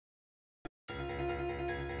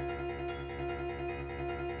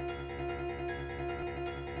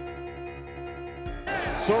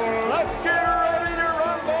So let's get ready to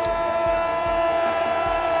rumble!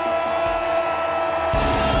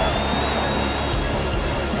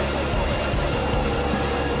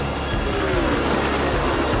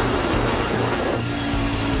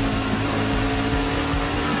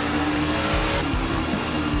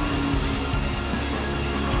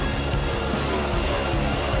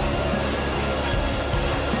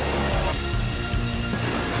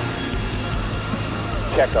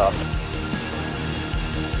 Check off.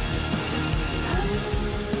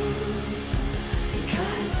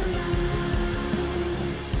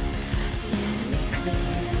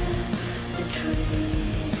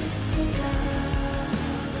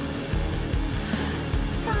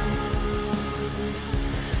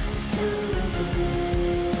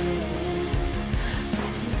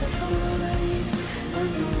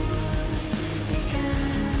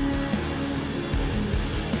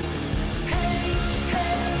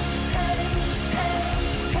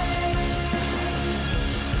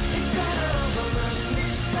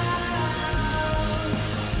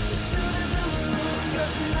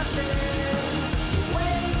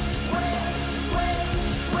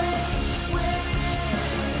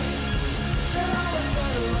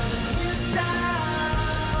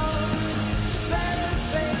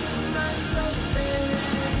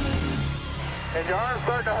 Is your arm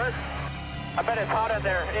starting to hurt? I bet it's hot in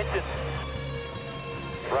there, itches.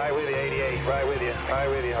 Right with you, 88. Right with you. Right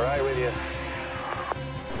with you. Right with you.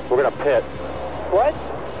 We're gonna pit. What?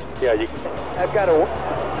 Yeah, you. I've got to.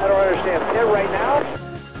 I don't understand. Pit right now?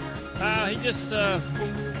 He just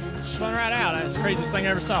spun right out. That's the craziest thing I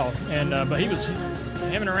ever saw. And but he was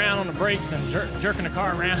hemming around on the brakes and jerking the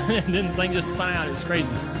car around, and then the thing just spun out. It was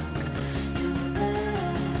crazy.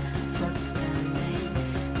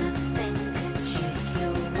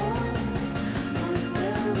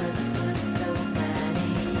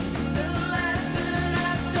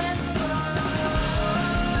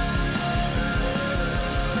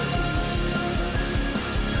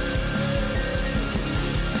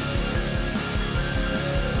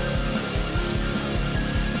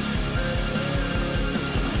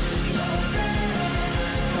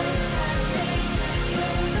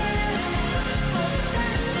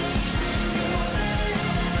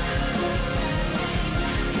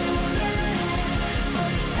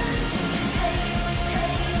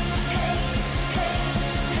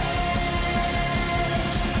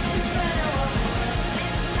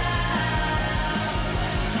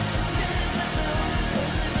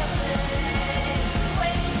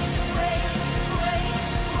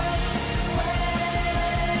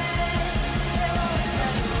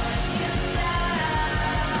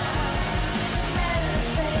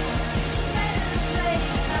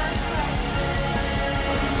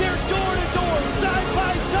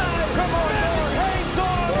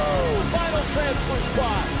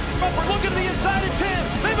 Look at the inside of Tim.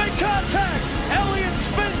 They make contact. Elliott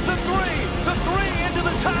spins the three into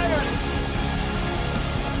the tires.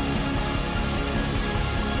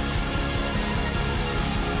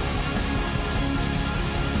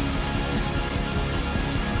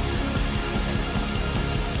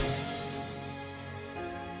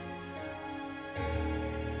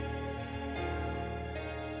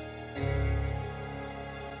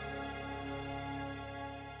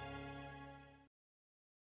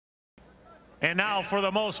 And now for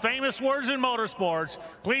the most famous words in motorsports,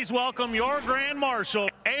 please welcome your Grand Marshal,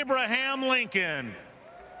 Abraham Lincoln.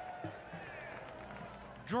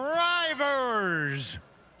 Drivers,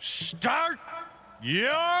 start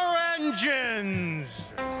your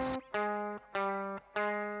engines.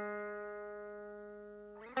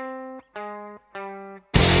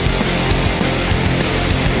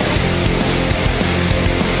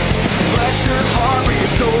 Bless your heart where your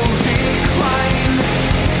soul's decline.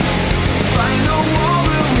 Find a wall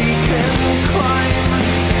that we can climb.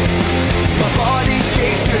 My body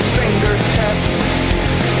shakes to its fingertips.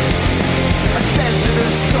 A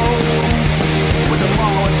sensitive soul with a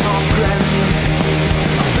Molotov grin.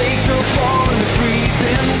 A fate to fall in the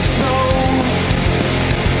freezing snow.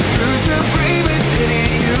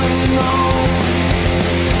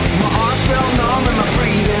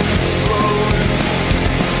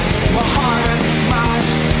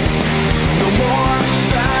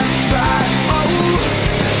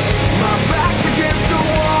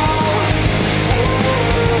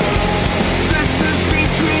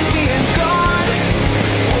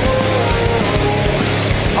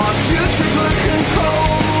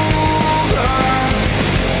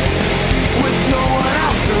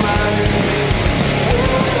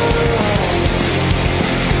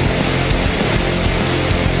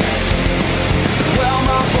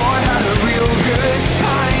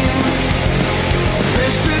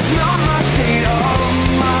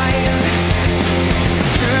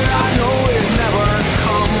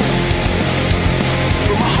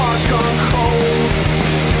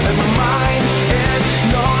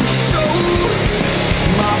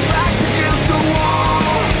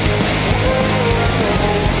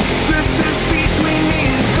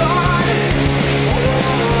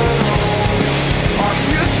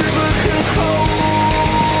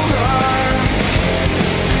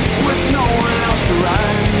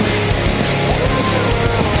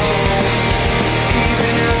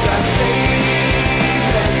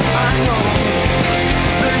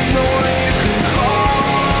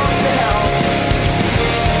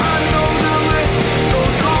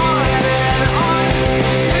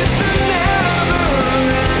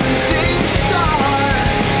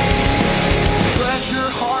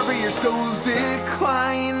 souls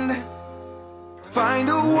declined. Find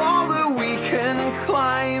a wall that we can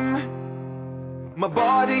climb. My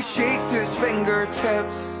body shakes to his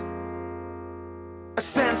fingertips. A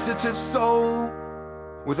sensitive soul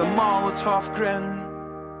with a Molotov grin.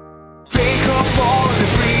 Take off all the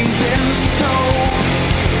freezing snow.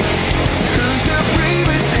 Who's the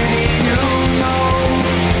bravest city you know?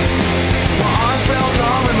 My arms fell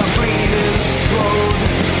numb and my breathing slowed.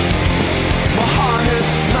 My heart is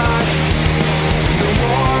smashed, no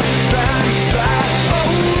more than that.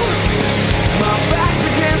 Oh, my back's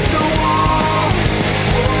against the wall.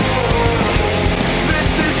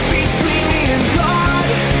 This is between me and God.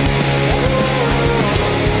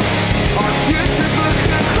 Our future's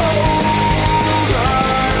looking colder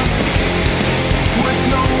with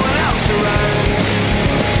no one else around.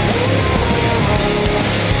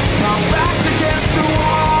 My back's against the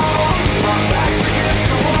wall. My back's against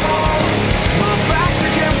the wall. My back's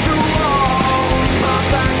against the wall. My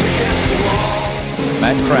back's against the wall.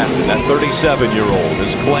 Matt Crafton, that 37-year-old,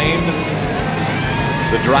 has claimed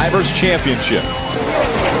the Drivers' Championship.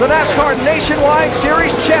 The NASCAR Nationwide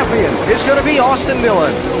Series champion is going to be Austin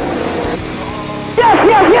Dillon. Yes,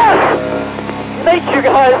 yes, yes! Thank you,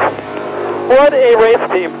 guys. What a race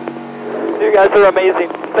team. You guys are amazing.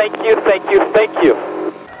 Thank you, thank you, thank you.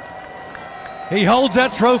 He holds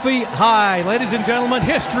that trophy high. Ladies and gentlemen,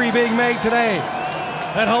 history being made today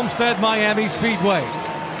at Homestead Miami Speedway.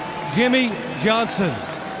 Jimmie Johnson.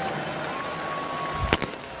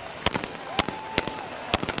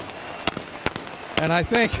 And I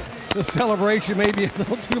think the celebration may be a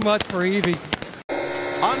little too much for Evie.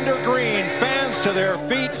 Under green, fans to their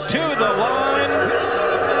feet, to the line.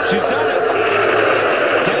 She's done it.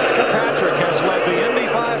 Danica Patrick has led the Indy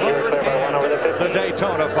 500 and the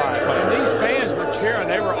Daytona 500. And these fans were cheering.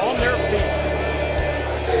 They were on their feet.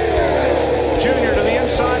 Junior to the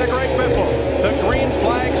inside of Greg Biffle. The green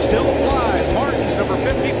flag still flies. Martin's number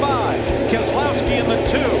 55. Keselowski in the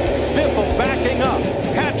 2. Biffle backing up.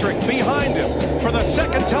 Patrick behind him for the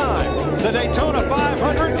second time. The Daytona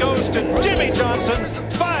 500 goes to Jimmie Johnson,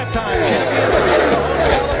 5-time champion of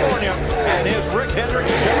California, and his Rick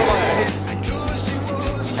Hendricks Chevrolet.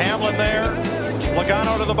 Hamlin there.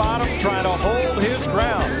 Logano to the bottom, trying to hold his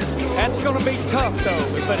ground. That's going to be tough, though.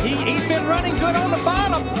 But he's been running good on the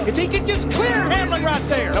bottom. If he can just clear Hamlin right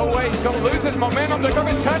there. No way he's going to lose his momentum. They're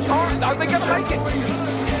going to touch hard. Are they going to make it?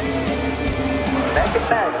 Neck and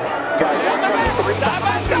neck. Side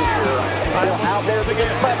by side. Out there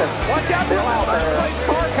again. Watch out for third place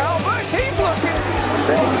car, Kyle Busch. He's looking.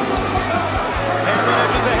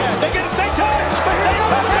 Hamlin is ahead. They touch. They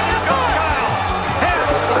touch. Go, Kyle.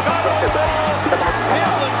 Hamlin, Logano the ball.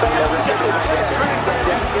 Hamlin still gets the racetrack.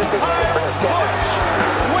 Kyle Busch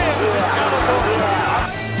wins in California.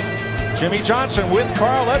 Jimmie Johnson with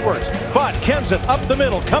Carl Edwards, but Kenseth up the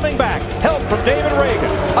middle, coming back. Help from David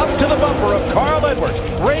Reagan. Up to the bumper of Carl Edwards.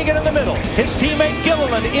 Reagan in the middle. His teammate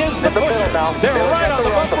Gilliland is the pusher. They're right on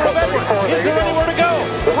the bumper of Edwards. Is there anywhere to go?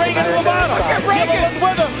 Reagan to the bottom. Gilliland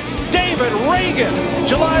with him. David Reagan,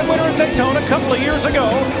 July winner at Daytona a couple of years ago.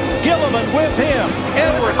 Gilliland with him.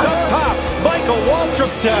 Edwards up top. Michael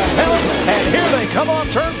Waltrip to help. And here they come on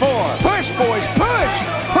turn 4. Push, boys, push.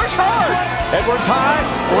 Push hard. Edwards high.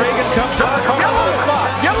 Reagan comes up. Carl spot.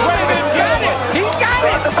 Reagan got it. He's got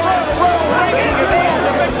it. Front row racing is in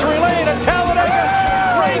the victory lane at Talladega.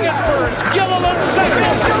 Reagan first. Gilliland second.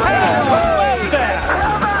 How about that?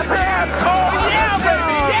 Oh, yeah,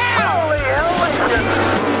 baby, yeah.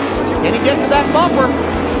 Can he get to that bumper?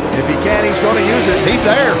 If he can, he's going to use it. He's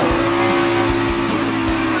there.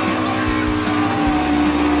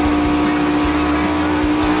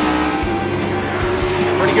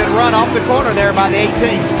 Pretty good run off the corner there by the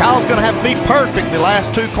 18. Kyle's going to have to be perfect the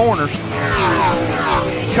last 2 corners.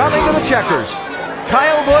 Coming to the checkers.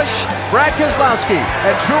 Kyle Busch, Brad Keselowski,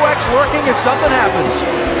 and Truex lurking if something happens.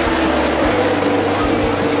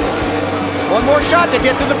 One more shot to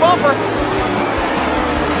get to the bumper.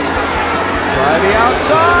 Try the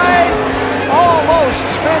outside. Almost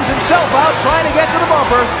spins himself out trying to get to the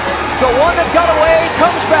bumper. The one that got away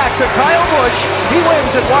comes back to Kyle Busch. He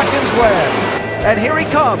wins at Watkins Glen. And here he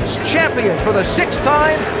comes, champion for the 6th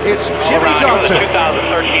time. It's Jimmie Johnson.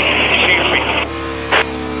 2013